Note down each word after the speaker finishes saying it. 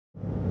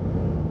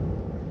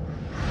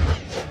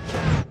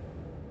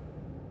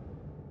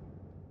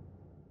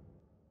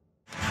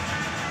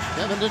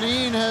Kevin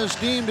Dineen has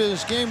deemed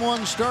his Game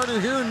 1 starter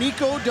here,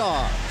 Nico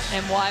Dawes.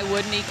 And why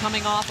wouldn't he,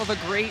 coming off of a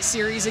great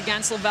series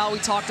against Laval? We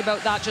talked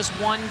about that, just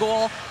 1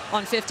 goal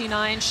on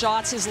 59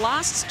 shots. His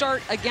last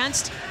start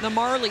against the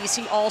Marlies,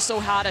 he also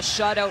had a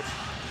shutout.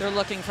 They're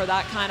looking for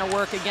that kind of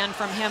work again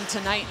from him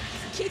tonight.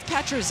 Keith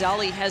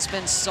Petruzzelli has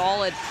been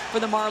solid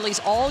for the Marlies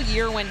all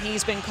year when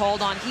he's been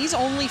called on. He's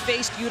only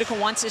faced Utica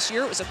once this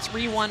year. It was a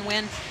 3-1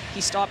 win.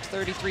 He stopped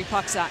 33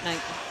 pucks that night.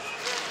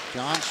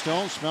 John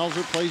Stone smells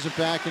it, plays it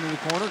back into the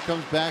corner,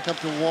 comes back up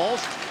to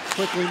Walsh,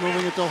 quickly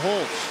moving it to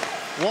Holtz.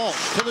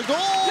 Walsh to the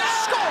goal,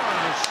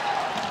 scores!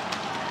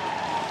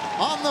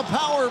 On the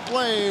power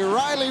play,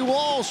 Riley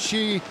Walsh,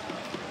 he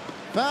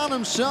found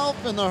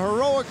himself in the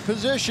heroic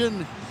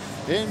position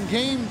in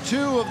Game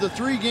 2 of the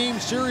 3-game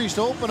series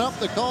to open up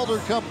the Calder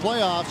Cup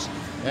playoffs,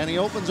 and he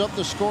opens up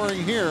the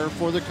scoring here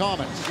for the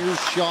Comets. Here's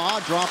Shaw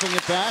dropping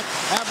it back.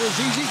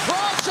 Abrazizi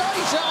cross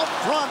ice out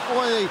front.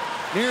 Boy,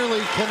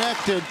 nearly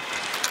connected.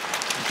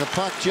 The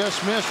puck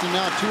just missed, and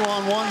now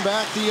 2-on-1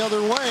 back the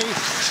other way.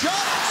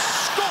 Shot,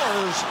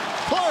 scores.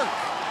 Clark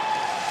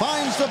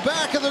finds the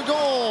back of the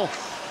goal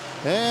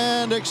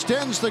and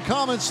extends the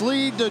Comets'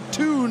 lead to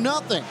 2-0.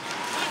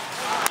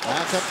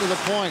 Back up to the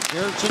point.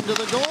 Gerritsen to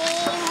the goal.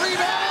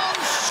 Rebound.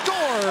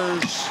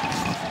 Scores.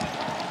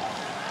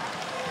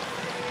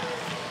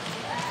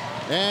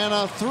 And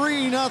a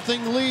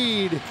 3-0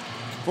 lead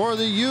for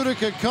the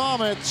Utica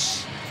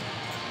Comets.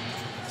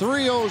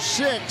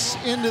 3:06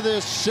 into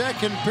this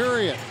second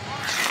period.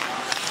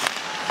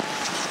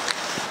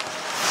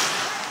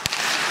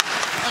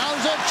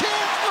 Now's a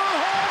chance for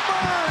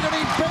Holmberg, and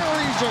he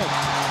buries it.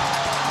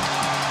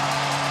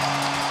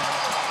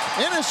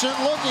 Innocent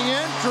looking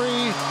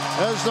entry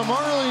as the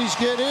Marlies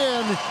get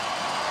in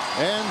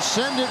and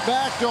send it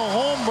back to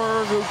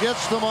Holmberg, who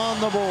gets them on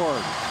the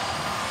board.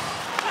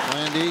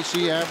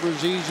 Landisi,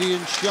 Abrazizi,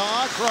 and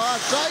Shaw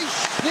cross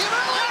ice. The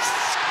Marlies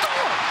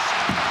scores!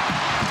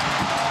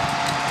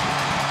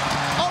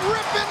 A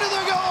rip into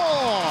the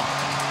goal!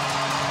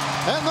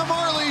 And the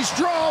Marlies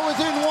draw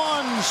within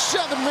 1,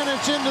 7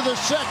 minutes into the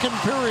second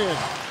period.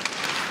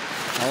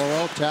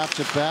 Hollowell taps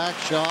it back.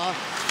 Shaw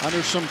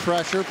under some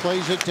pressure,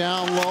 plays it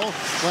down low.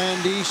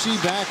 Landisi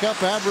back up,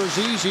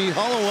 Abrazizi.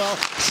 Hollowell.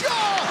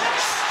 Shaw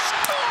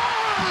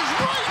scores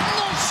right in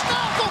the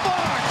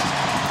snafflebox!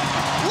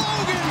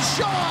 Logan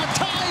Shaw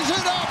ties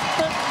it up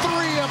at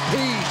 3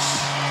 apiece.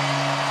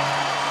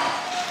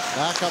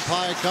 Back up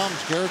high comes.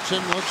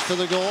 Gerritsen looks to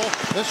the goal.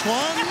 This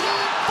one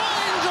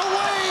finds a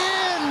way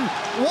in.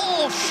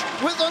 Walsh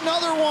with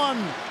another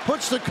one.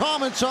 Puts the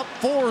Comets up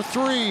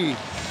 4-3.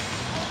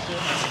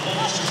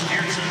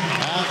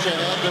 Pass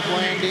ahead to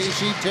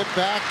Landisi. Tip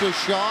back to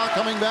Shaw.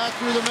 Coming back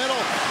through the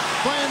middle.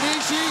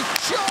 Landisi.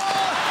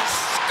 Shaw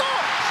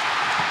scores!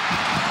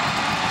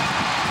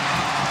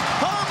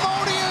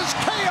 Harmonious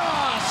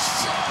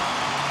chaos.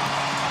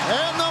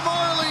 And the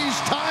Marlies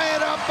tie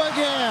it up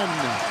again.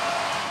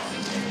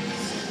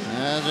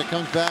 As it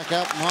comes back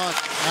up, Matt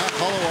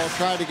Hollowell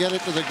tried to get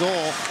it to the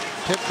goal.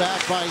 Tipped back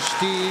by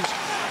Steves.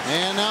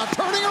 And now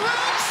turning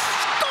around.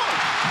 Score!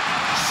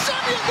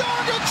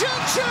 Semyonov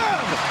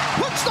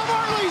puts the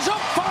Marlies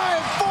up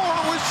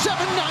 5-4 with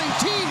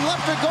 7:19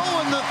 left to go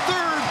in the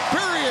third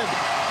period.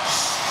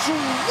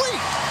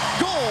 Sweet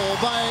goal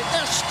by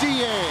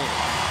SDA.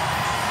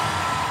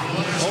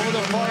 Over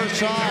the far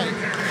side.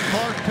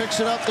 Clark picks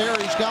it up there.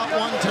 He's got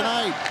one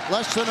tonight.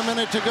 Less than a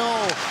minute to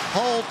go.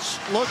 Holtz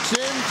looks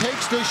in,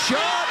 takes the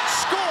shot,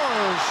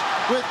 scores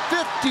with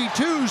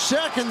 52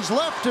 seconds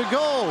left to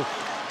go.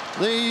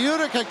 The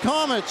Utica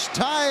Comets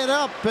tie it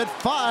up at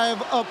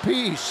 5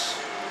 apiece.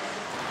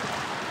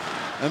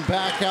 And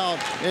back out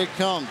it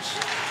comes.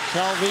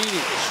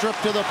 Calvini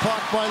stripped to the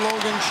puck by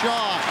Logan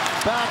Shaw.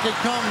 Back it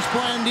comes.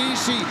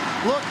 Blandisi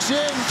looks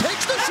in,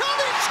 takes the shot.